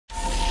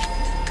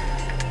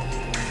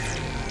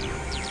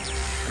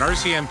An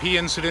RCMP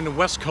incident in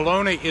West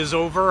Kelowna is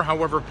over.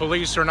 However,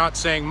 police are not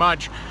saying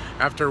much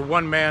after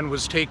one man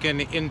was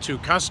taken into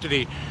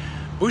custody.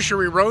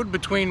 Boucherie Road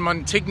between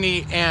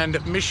Montigny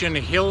and Mission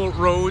Hill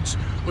roads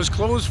was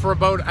closed for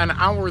about an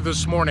hour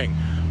this morning.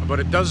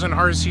 About a dozen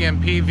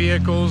RCMP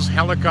vehicles,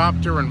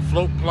 helicopter and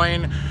float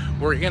plane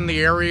were in the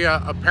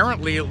area,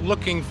 apparently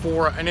looking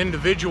for an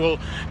individual.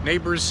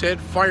 Neighbors said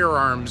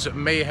firearms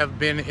may have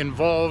been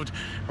involved.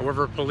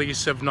 However,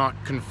 police have not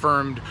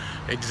confirmed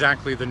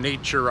exactly the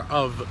nature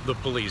of the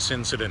police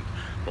incident.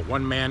 But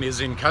one man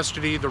is in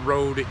custody. The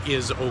road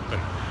is open.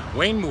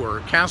 Wayne Moore,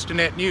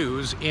 Castanet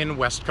News in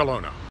West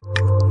Kelowna.